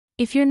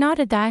If you're not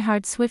a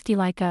diehard Swiftie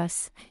like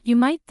us, you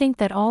might think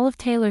that all of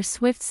Taylor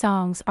Swift's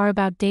songs are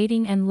about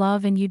dating and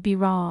love, and you'd be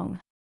wrong.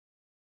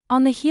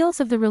 On the heels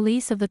of the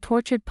release of the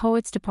Tortured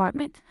Poets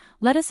Department,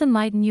 let us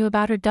enlighten you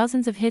about her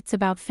dozens of hits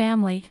about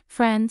family,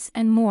 friends,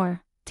 and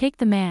more. Take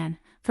The Man,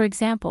 for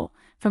example,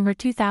 from her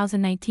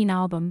 2019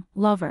 album,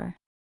 Lover.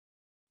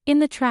 In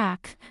the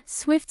track,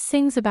 Swift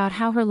sings about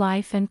how her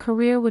life and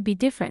career would be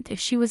different if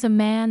she was a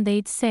man.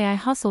 They'd say I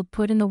hustled,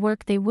 put in the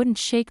work, they wouldn't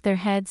shake their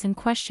heads and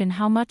question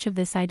how much of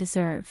this I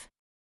deserve.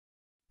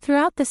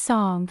 Throughout the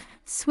song,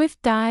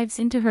 Swift dives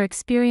into her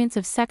experience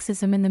of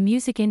sexism in the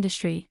music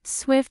industry.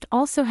 Swift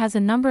also has a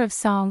number of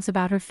songs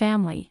about her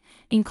family,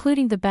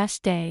 including The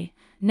Best Day,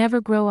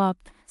 Never Grow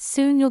Up,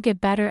 Soon You'll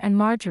Get Better, and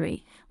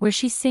Marjorie, where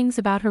she sings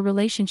about her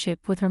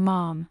relationship with her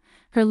mom,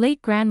 her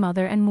late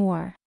grandmother, and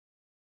more.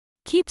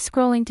 Keep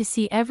scrolling to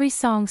see every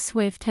song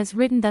Swift has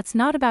written that's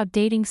not about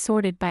dating.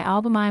 Sorted by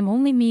album. I'm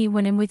Only Me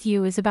When I'm With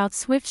You is about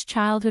Swift's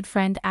childhood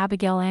friend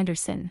Abigail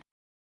Anderson.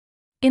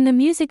 In the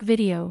music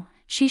video,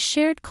 she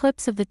shared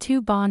clips of the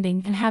two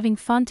bonding and having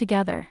fun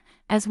together,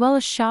 as well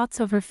as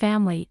shots of her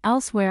family.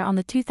 Elsewhere on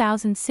the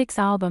 2006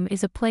 album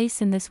is A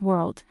Place in This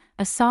World,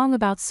 a song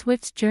about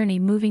Swift's journey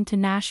moving to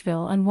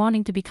Nashville and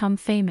wanting to become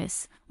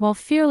famous, while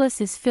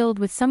Fearless is filled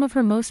with some of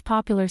her most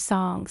popular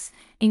songs,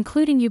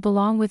 including You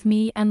Belong With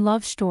Me and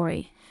Love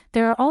Story.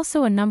 There are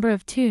also a number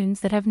of tunes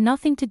that have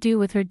nothing to do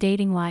with her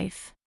dating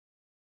life.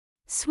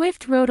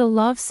 Swift wrote a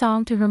love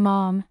song to her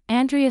mom,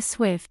 Andrea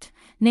Swift,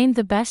 named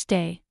The Best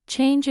Day.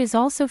 Change is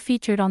also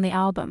featured on the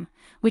album,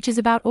 which is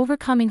about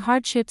overcoming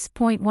hardships.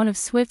 One of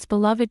Swift's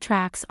beloved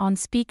tracks on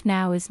Speak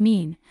Now is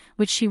Mean,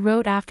 which she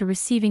wrote after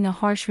receiving a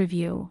harsh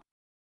review.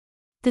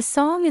 The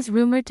song is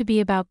rumored to be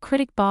about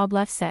critic Bob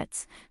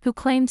Lefsetz, who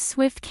claimed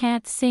Swift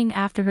can't sing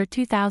after her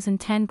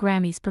 2010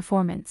 Grammys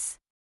performance.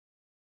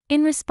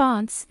 In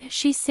response,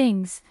 she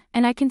sings,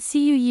 and I can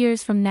see you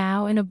years from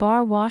now in a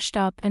bar washed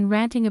up and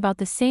ranting about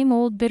the same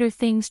old bitter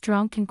things,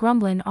 drunk and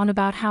grumbling on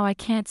about how I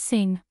can't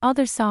sing.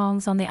 Other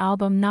songs on the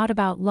album not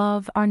about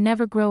love are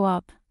Never Grow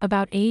Up,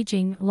 about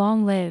aging,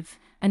 Long Live,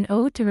 an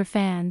ode to her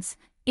fans,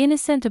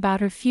 Innocent about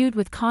her feud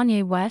with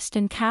Kanye West,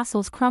 and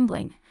Castles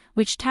Crumbling,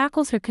 which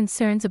tackles her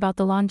concerns about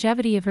the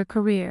longevity of her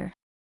career.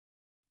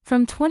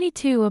 From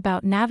 22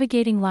 about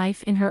navigating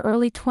life in her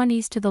early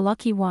 20s to The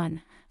Lucky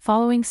One,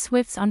 following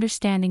Swift's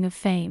understanding of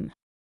fame.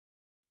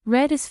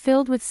 Red is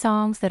filled with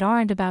songs that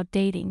aren't about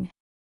dating.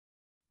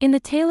 In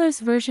the Taylor's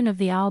version of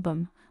the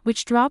album,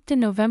 which dropped in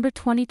November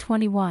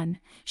 2021,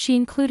 she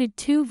included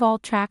two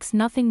vault tracks,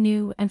 Nothing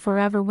New and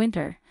Forever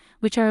Winter,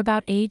 which are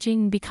about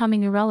aging and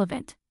becoming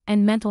irrelevant,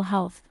 and mental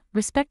health,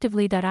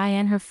 respectively.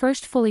 In her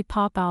first fully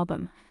pop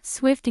album,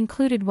 Swift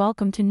included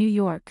Welcome to New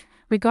York,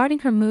 regarding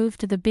her move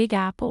to the Big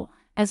Apple,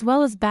 as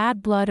well as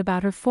Bad Blood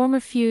about her former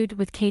feud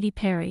with Katy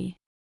Perry.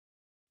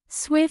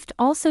 Swift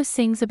also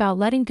sings about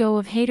letting go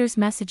of haters'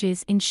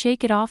 messages in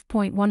Shake It Off.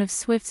 One of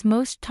Swift's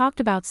most talked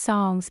about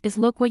songs is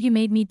Look What You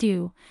Made Me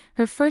Do,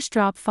 her first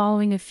drop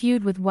following a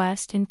feud with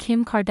West and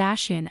Kim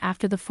Kardashian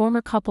after the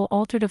former couple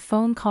altered a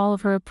phone call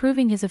of her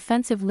approving his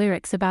offensive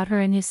lyrics about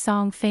her in his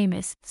song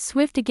Famous.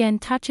 Swift again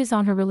touches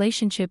on her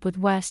relationship with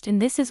West in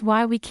This Is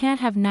Why We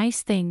Can't Have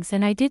Nice Things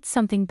and I Did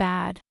Something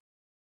Bad.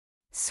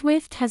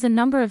 Swift has a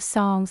number of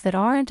songs that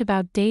aren't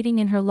about dating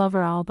in her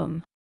Lover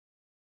album,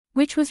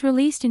 which was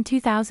released in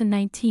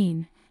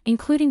 2019,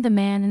 including The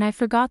Man and I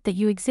Forgot That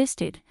You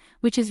Existed,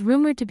 which is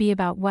rumored to be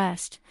about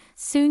West,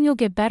 Soon You'll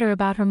Get Better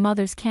about her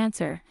mother's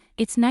cancer,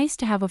 It's Nice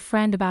to Have a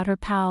Friend about her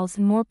pals,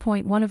 and more.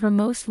 One of her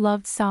most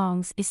loved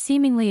songs is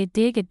seemingly a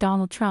dig at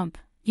Donald Trump,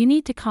 You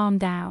Need to Calm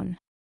Down.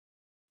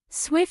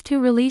 Swift, who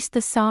released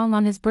the song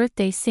on his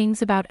birthday,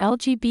 sings about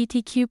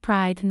LGBTQ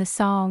pride in the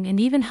song and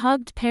even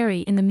hugged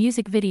Perry in the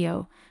music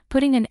video,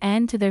 putting an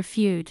end to their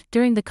feud.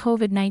 During the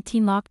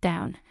COVID-19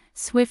 lockdown,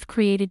 Swift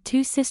created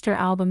two sister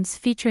albums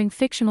featuring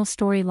fictional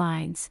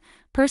storylines,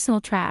 personal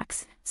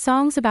tracks,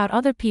 songs about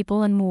other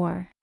people, and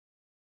more.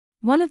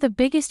 One of the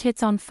biggest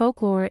hits on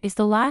Folklore is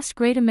The Last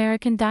Great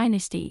American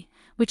Dynasty,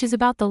 which is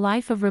about the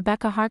life of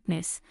Rebecca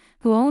Harkness,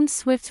 who owned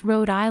Swift's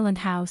Rhode Island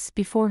house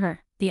before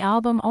her. The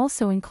album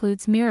also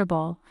includes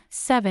Mirrorball,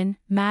 7,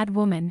 Mad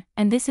Woman,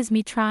 and This Is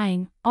Me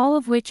Trying, all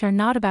of which are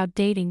not about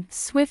dating.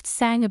 Swift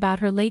sang about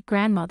her late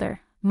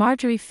grandmother,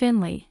 Marjorie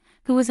Finley,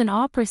 who was an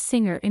opera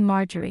singer in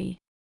Marjorie.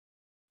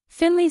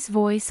 Finley's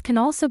voice can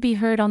also be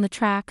heard on the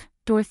track.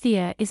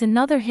 Dorothea is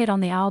another hit on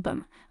the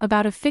album,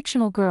 about a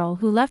fictional girl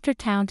who left her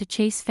town to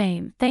chase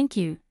fame. Thank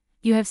you.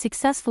 You have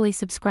successfully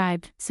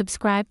subscribed.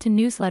 Subscribe to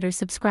newsletter.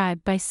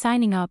 Subscribe by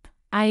signing up.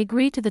 I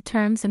agree to the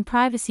terms and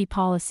privacy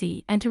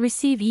policy and to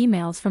receive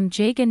emails from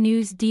Jaga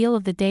News. Deal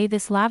of the day: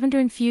 this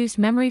lavender-infused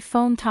memory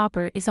foam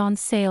topper is on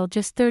sale,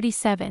 just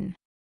 $37.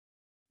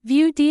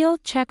 View deal,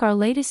 check our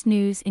latest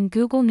news in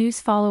Google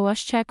News, follow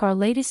us, check our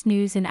latest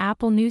news in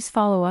Apple News,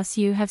 follow us.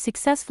 You have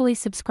successfully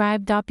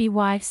subscribed.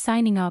 By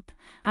signing up,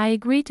 I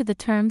agree to the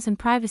terms and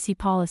privacy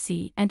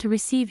policy and to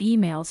receive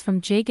emails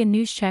from Jagan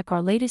News. Check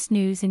our latest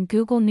news in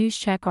Google News,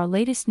 check our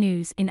latest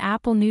news in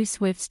Apple News.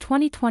 Swift's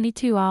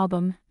 2022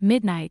 album,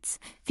 Midnights,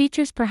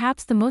 features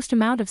perhaps the most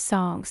amount of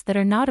songs that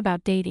are not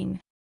about dating.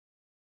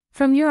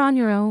 From You're on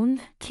Your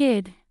Own,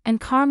 Kid, and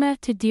Karma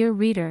to Dear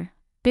Reader,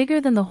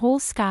 Bigger Than the Whole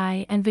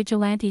Sky and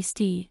Vigilante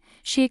Stee,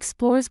 she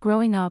explores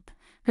growing up,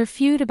 her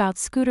feud about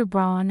Scooter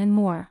Braun and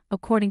more.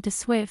 According to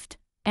Swift,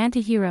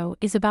 Antihero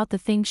is about the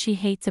things she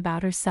hates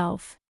about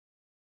herself.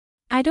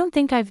 I don't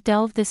think I've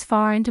delved this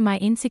far into my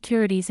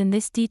insecurities in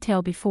this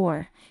detail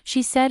before,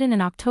 she said in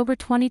an October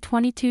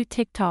 2022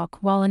 TikTok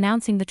while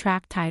announcing the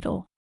track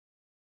title.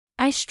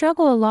 I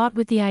struggle a lot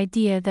with the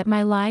idea that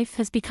my life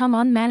has become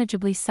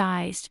unmanageably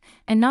sized,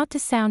 and not to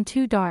sound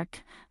too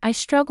dark, I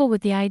struggle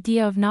with the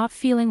idea of not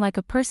feeling like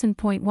a person.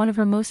 One of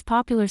her most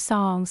popular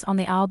songs on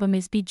the album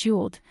is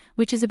Bejeweled,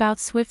 which is about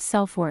Swift's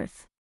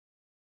self-worth.